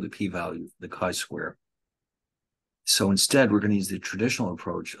come up with a p-value, the chi-square. So instead, we're going to use the traditional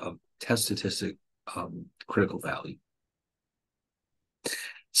approach of test statistic critical value.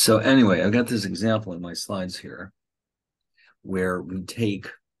 So anyway, I've got this example in my slides here where we take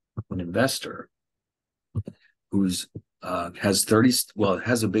an investor who's has 30, well, it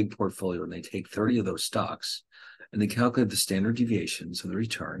has a big portfolio, and they take 30 of those stocks and they calculate the standard deviations of the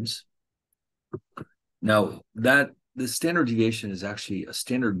returns. Now, the standard deviation is actually a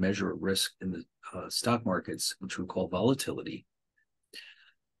standard measure of risk in the stock markets, which we call volatility.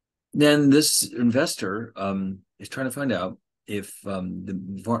 Then this investor is trying to find out if the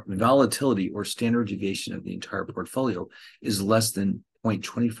volatility or standard deviation of the entire portfolio is less than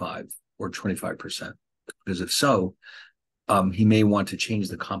 0.25 or 25%. Because if so, he may want to change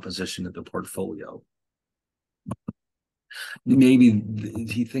the composition of the portfolio. Maybe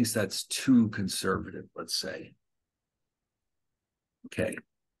he thinks that's too conservative, let's say. Okay.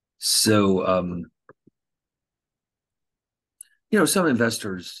 So, some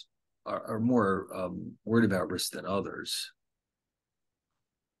investors are more worried about risk than others.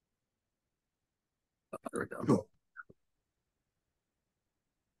 There we go. Cool.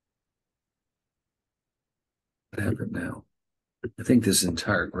 What happened now? I think this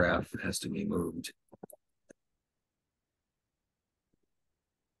entire graph has to be moved.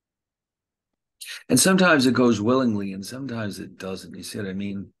 And sometimes it goes willingly and sometimes it doesn't. You see what I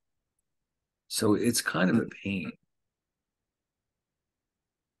mean? So it's kind of a pain.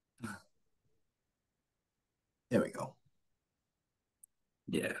 There we go.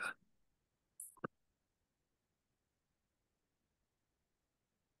 Yeah.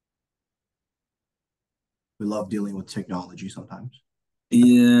 We love dealing with technology sometimes.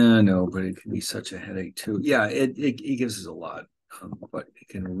 Yeah, no, but it can be such a headache too. Yeah, it gives us a lot, but it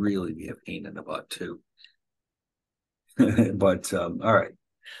can really be a pain in the butt too. But all right.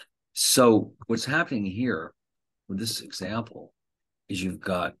 So what's happening here with this example is you've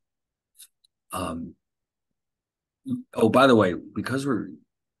got um oh, by the way, because we're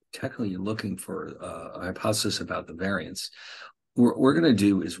technically looking for a hypothesis about the variance, what we're going to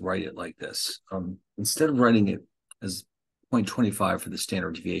do is write it like this. Instead of writing it as 0.25 for the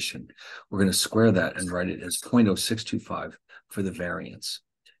standard deviation, we're going to square that and write it as 0.0625 for the variance.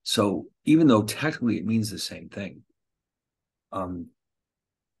 So even though technically it means the same thing,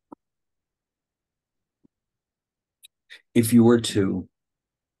 if you were to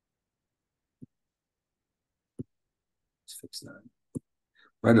let's fix that,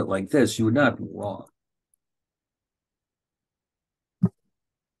 write it like this, you would not be wrong.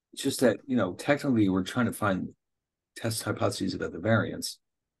 It's just that, technically we're trying to find test hypotheses about the variance.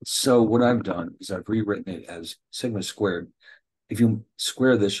 So what I've done is I've rewritten it as sigma squared. If you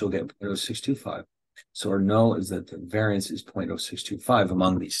square this, you'll get 0.0625. So our null is that the variance is 0.0625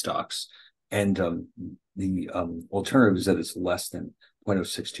 among these stocks. And the alternative is that it's less than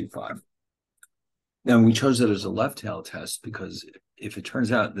 0.0625. Now, we chose that as a left tail test because if it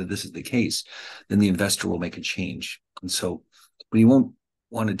turns out that this is the case, then the investor will make a change. And so, but he won't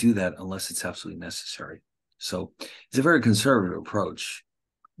want to do that unless it's absolutely necessary. So it's a very conservative approach.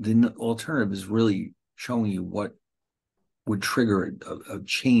 The alternative is really showing you what would trigger a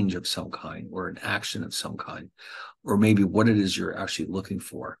change of some kind or an action of some kind, or maybe what it is you're actually looking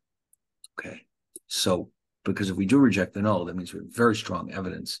for. Okay. So, because if we do reject the null, that means we have very strong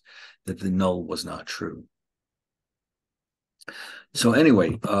evidence that the null was not true. So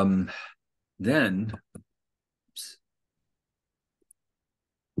anyway, then,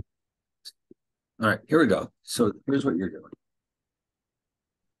 all right, here we go. So here's what you're doing.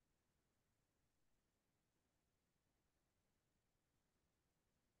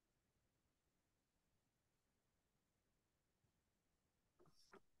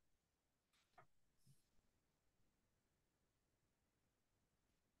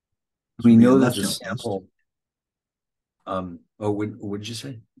 We know that the sample. What did you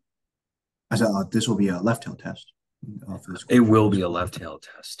say? I said this will be a left tail test. It will be a left tail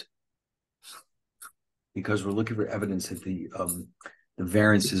test because we're looking for evidence that the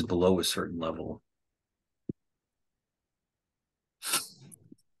variance is below a certain level.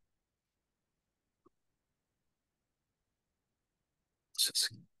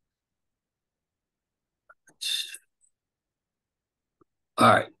 All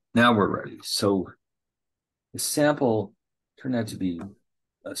right, now we're ready. So the sample turned out to be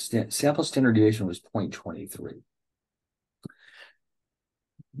sample standard deviation was 0.23.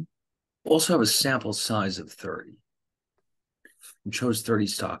 Also have a sample size of 30. We chose 30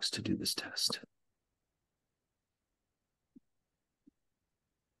 stocks to do this test.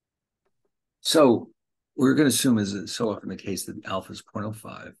 So we're going to assume, as is so often the case, that alpha is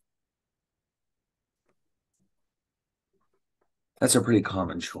 0.05. That's a pretty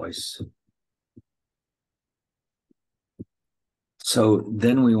common choice. So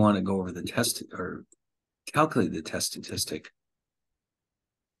then we want to go over the test or calculate the test statistic.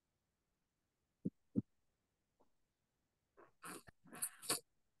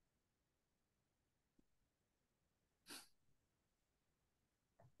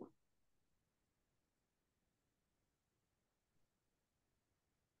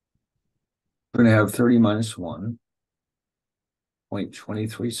 We're going to have 30 minus 1,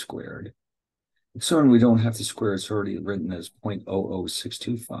 0.23 squared. So we don't have to square, it's already written as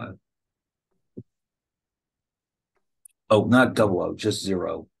 0.00625. Oh, not double O, just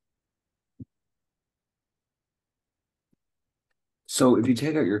 0. So if you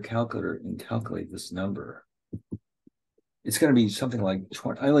take out your calculator and calculate this number, it's going to be something like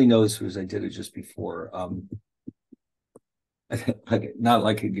 20. I only know this because I did it just before. Like, not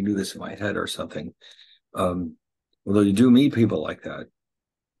like I can do this in my head or something. Although you do meet people like that.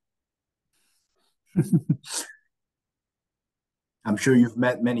 I'm sure you've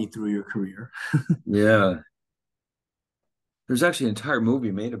met many through your career. Yeah. There's actually an entire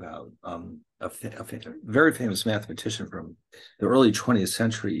movie made about a very famous mathematician from the early 20th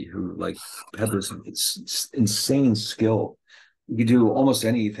century who had this insane skill. He could do almost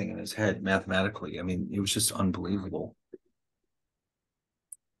anything in his head mathematically. I mean, it was just unbelievable.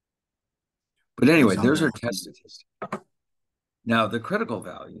 But anyway, there's our test statistic. Now the critical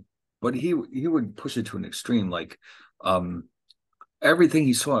value, but he would push it to an extreme, like everything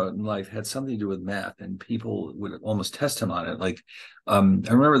he saw in life had something to do with math, and people would almost test him on it. Like I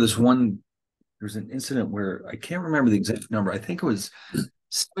remember this one there was an incident where I can't remember the exact number. I think it was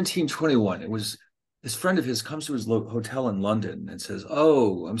 1721. It was this friend of his comes to his hotel in London and says,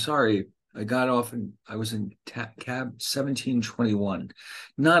 "Oh, I'm sorry. I got off and I was in cab 1721.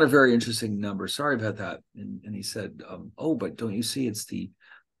 Not a very interesting number. Sorry about that." And he said, "Oh, but don't you see it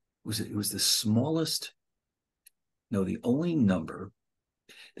was the smallest, no, the only number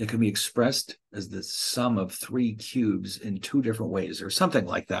that can be expressed as the sum of three cubes in two different ways," or something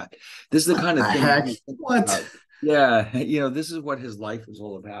like that. This is the kind of thing. Heck? What? Yeah, this is what his life is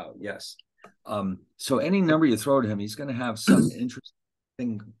all about. Yes. So any number you throw to him, he's going to have some interesting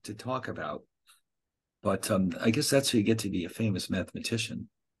thing to talk about. But I guess that's how you get to be a famous mathematician.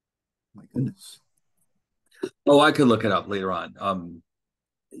 My goodness. Oh, I could look it up later on.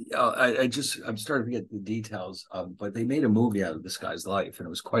 I'm starting to get the details, but they made a movie out of this guy's life, and it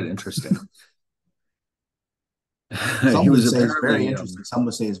was quite interesting. Some He would was say it's very apparently interesting. Some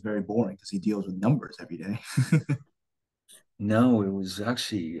would say it's very boring because he deals with numbers every day. no, it was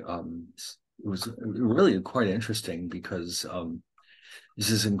actually it was really quite interesting because he's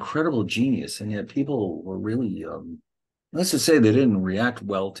this incredible genius, and yet people were really let's just say they didn't react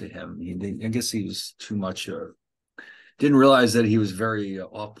well to him. I guess he was too much didn't realize that he was very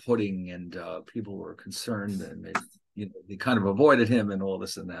off-putting, and people were concerned, and they kind of avoided him and all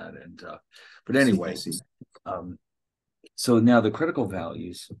this and that. And but anyway, so now the critical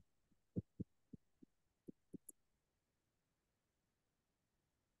values.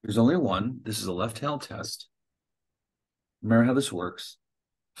 There's only one. This is a left-hand test. Remember how this works.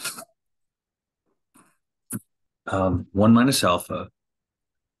 1 minus alpha.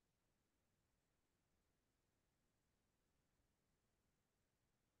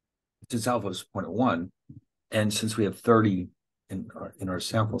 Since alpha is 0.1, and since we have 30 in our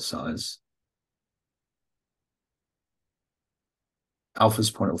sample size, alpha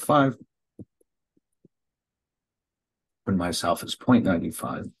is 0.05, 1 minus alpha is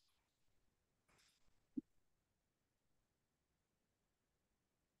 0.95.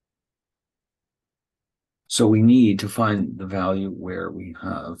 So we need to find the value where we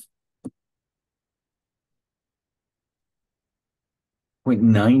have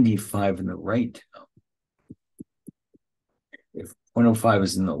 0.95 in the right tail. If 0.05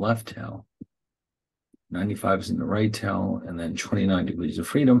 is in the left tail, 95 is in the right tail, and then 29 degrees of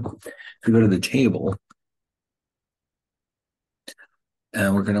freedom. If we go to the table,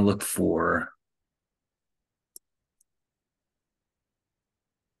 and we're going to look for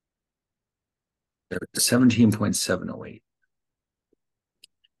there 17.708.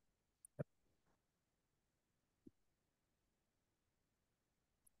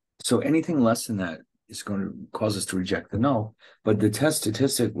 So anything less than that is going to cause us to reject the null, but the test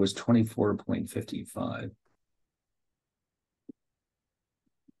statistic was 24.55.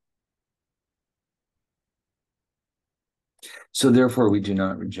 So therefore, we do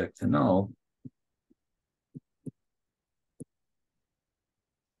not reject the null.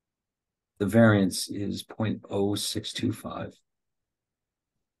 The variance is 0.0625.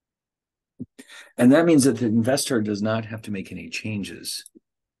 And that means that the investor does not have to make any changes.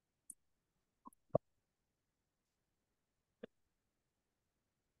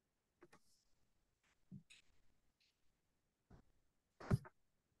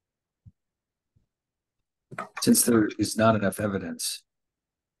 Since there is not enough evidence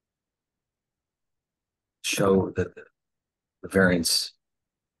to show that the variance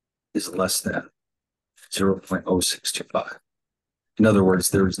is less than 0.0625. In other words,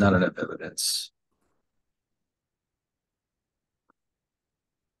 there is not enough evidence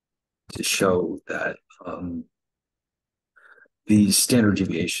to show that the standard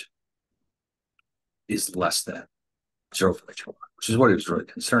deviation is less than 0.21, which is what he was really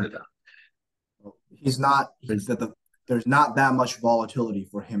concerned about. He's not there's not that much volatility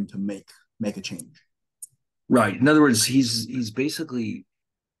for him to make a change. Right. In other words, he's in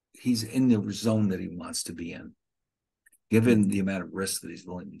the zone that he wants to be in, given the amount of risk that he's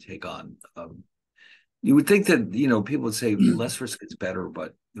willing to take on. You would think that, people would say less risk is better,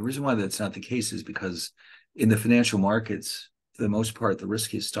 but the reason why that's not the case is because in the financial markets, for the most part, the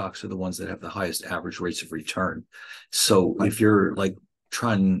riskiest stocks are the ones that have the highest average rates of return. So if you're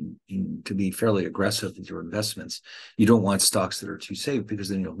trying to be fairly aggressive with your investments, you don't want stocks that are too safe, because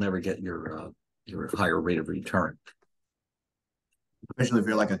then you'll never get your higher rate of return. Especially if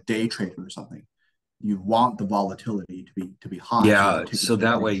you're like a day trader or something, you want the volatility to be high. Yeah, so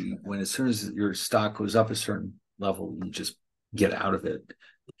that way, as soon as your stock goes up a certain level, you just get out of it.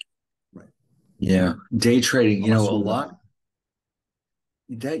 Right. Yeah, day trading, a lot.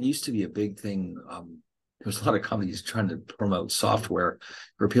 That used to be a big thing there's a lot of companies trying to promote software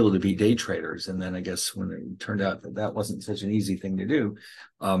for people to be day traders. And then I guess when it turned out that that wasn't such an easy thing to do,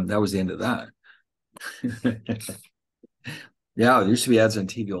 that was the end of that. Yeah, there used to be ads on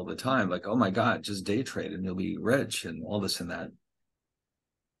TV all the time, like, oh my God, just day trade and you'll be rich and all this and that.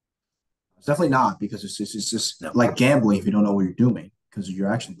 It's definitely not, because it's just No. like gambling if you don't know what you're doing, because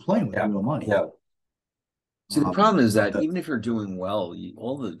you're actually playing with Yeah. real money. Yeah. See, the problem is that the, even if you're doing well,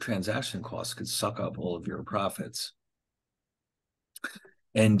 all the transaction costs could suck up all of your profits.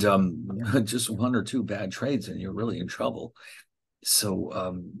 And just one or two bad trades and you're really in trouble.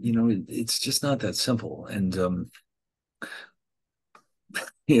 So it's just not that simple. And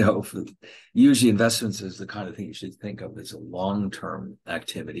usually investments is the kind of thing you should think of as a long-term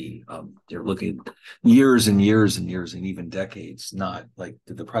activity. You're looking at years and years and years and even decades, not like,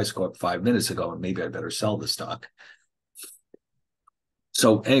 did the price go up 5 minutes ago and maybe I better sell the stock.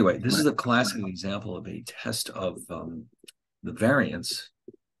 So anyway, this is a classic example of a test of the variance.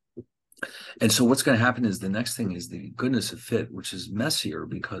 And so what's going to happen is the next thing is the goodness of fit, which is messier,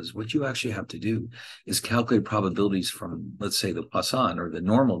 because what you actually have to do is calculate probabilities from, let's say, the Poisson or the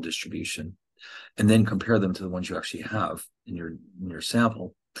normal distribution, and then compare them to the ones you actually have in your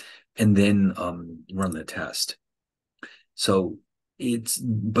sample, and then run the test. So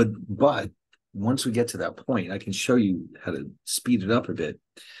but once we get to that point, I can show you how to speed it up a bit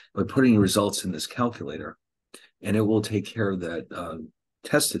by putting results in this calculator, and it will take care of that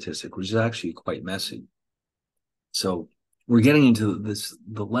test statistic, which is actually quite messy. So we're getting into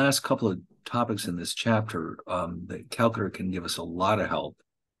the last couple of topics in this chapter. The calculator can give us a lot of help.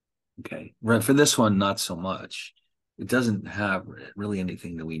 Okay, right, for this one, not so much. It doesn't have really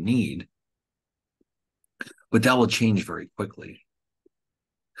anything that we need, but that will change very quickly.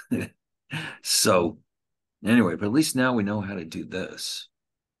 So anyway, but at least now we know how to do this.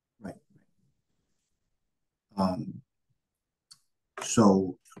 Right.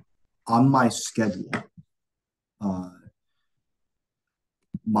 So on my schedule,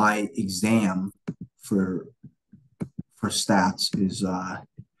 my exam for stats is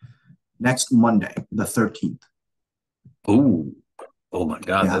next Monday, the 13th. Oh my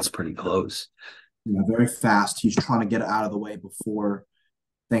God, yeah. That's pretty close. Yeah, very fast. He's trying to get it out of the way before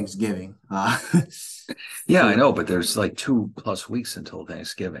Thanksgiving. Yeah, I know, but there's like 2+ weeks until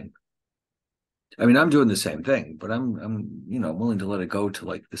Thanksgiving. I mean, I'm doing the same thing, but I'm willing to let it go to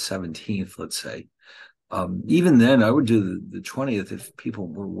like the 17th, let's say. Even then, I would do the 20th if people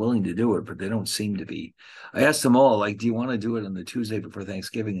were willing to do it, but they don't seem to be. I asked them all, like, do you want to do it on the Tuesday before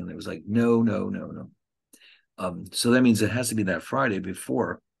Thanksgiving? And it was like, no, no, no, no. So that means it has to be that Friday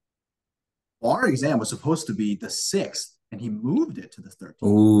before. Well, our exam was supposed to be the 6th, and he moved it to the 13th.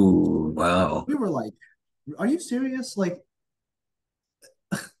 Oh, wow. We were like, are you serious? Like,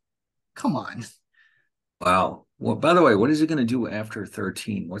 come on. Wow. Well, by the way, what is it going to do after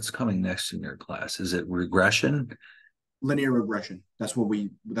 13? What's coming next in your class? Is it regression? Linear regression. That's what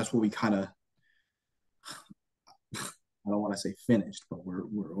we kind of, I don't want to say finished, but we're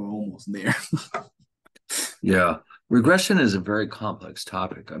almost there. Yeah. Regression is a very complex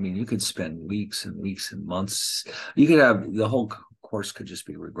topic. I mean, you could spend weeks and weeks and months. You could have the whole course could just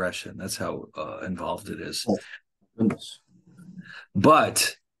be regression. That's how involved it is. Oh, goodness.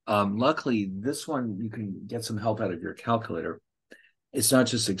 But luckily, this one, you can get some help out of your calculator. It's not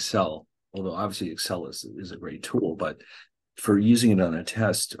just Excel, although obviously Excel is a great tool, but for using it on a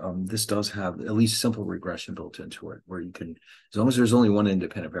test, this does have at least simple regression built into it, where you can, as long as there's only one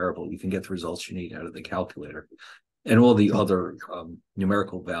independent variable, you can get the results you need out of the calculator. And all the other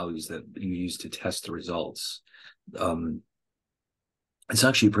numerical values that you use to test the results. It's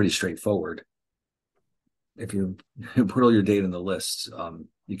actually pretty straightforward. If you put all your data in the lists,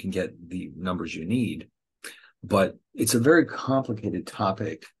 you can get the numbers you need. But it's a very complicated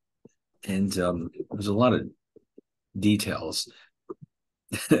topic, and there's a lot of details.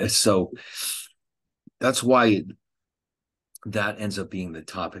 So that's why that ends up being the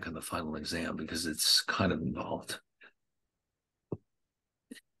topic on the final exam, because it's kind of involved.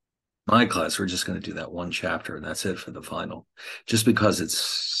 My class, we're just going to do that one chapter, and that's it for the final, just because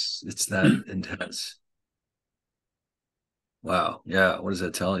it's that intense. Wow. Yeah. What does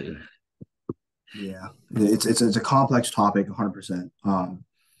that tell you? Yeah, it's a complex topic, 100%. I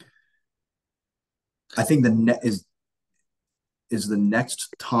think is the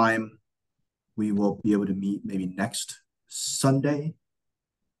next time we will be able to meet, maybe next Sunday.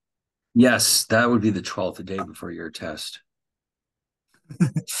 Yes, that would be the 12th, the day before your test.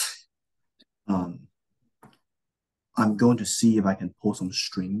 I'm going to see if I can pull some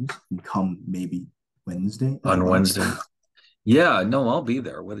strings and come maybe Wednesday. On Wednesday. Yeah, no, I'll be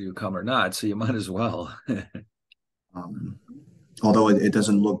there whether you come or not, so you might as well. Um, Although it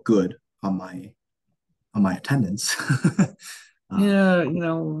doesn't look good on my attendance. um, Yeah,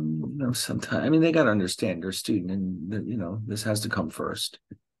 sometimes I mean they got to understand you're a student, and this has to come first.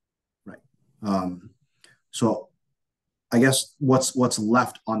 right. Um, so I guess what's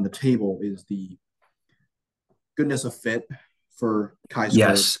left on the table is the goodness of fit for chi-squared,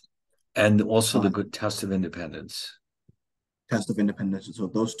 Yes, and also the uh, good test of independence. test of independence. So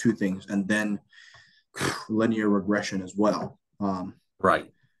those two things, and then linear regression as well.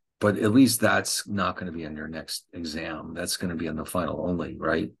 Right. But at least that's not going to be on your next exam. That's going to be on the final only,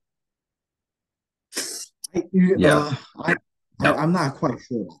 right? I, Yeah. I, No. I'm not quite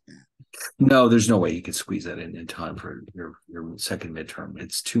sure about that. No, there's no way you could squeeze that in time for your second midterm.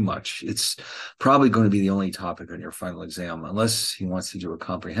 It's too much. It's probably going to be the only topic on your final exam, unless he wants to do a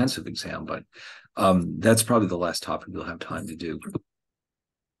comprehensive exam. But that's probably the last topic you'll have time to do.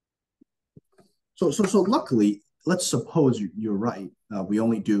 So luckily, let's suppose you're right. We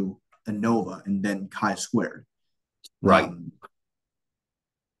only do ANOVA and then chi-squared. Right. Um,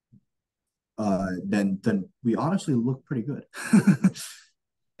 then we honestly look pretty good.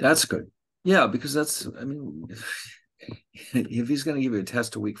 That's good. Yeah, because I mean, if he's going to give you a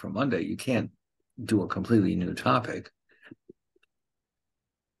test a week from Monday, you can't do a completely new topic.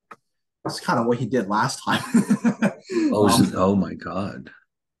 That's kind of what he did last time. Oh, oh my God.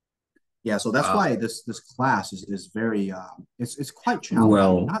 Yeah, so that's Wow. why this class is very it's quite challenging.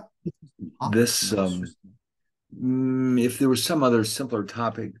 Well, Not topics, this it's just if there was some other simpler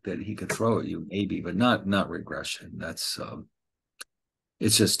topic that he could throw at you, maybe, but not regression. That's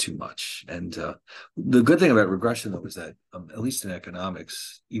it's just too much. And the good thing about regression, though, is that at least in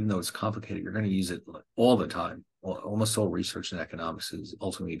economics, even though it's complicated, you're going to use it all the time. Almost all research in economics is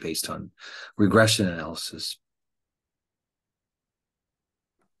ultimately based on regression analysis.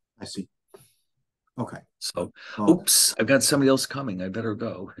 I see. Okay. So, Well, oops, I've got somebody else coming. I better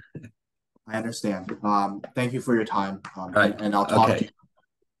go. I understand. Thank you for your time. All right. And I'll talk to Okay. you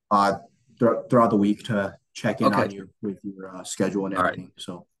uh throughout the week to check in Okay. on you with your schedule and All right. everything.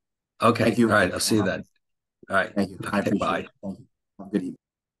 So thank Okay. you. All right. I'll see you then. All right. Thank you. I Okay. appreciate Bye. it. Thank you. Have a good evening.